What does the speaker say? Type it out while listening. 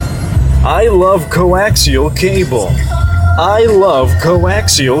I love coaxial cable. I love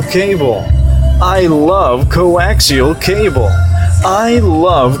coaxial cable. I love coaxial cable. I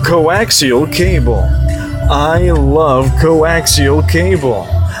love coaxial cable. I love coaxial cable.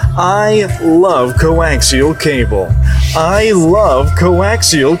 I love coaxial cable. I love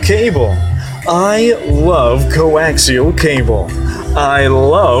coaxial cable. I love coaxial cable. I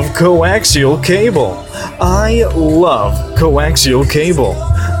love coaxial cable. I love coaxial cable.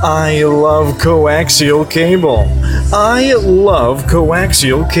 I love coaxial cable. I love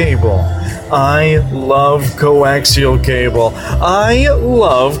coaxial cable. I love coaxial cable. I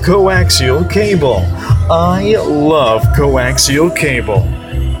love coaxial cable. I love coaxial cable.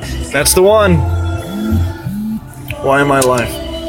 That's the one. Why am I alive?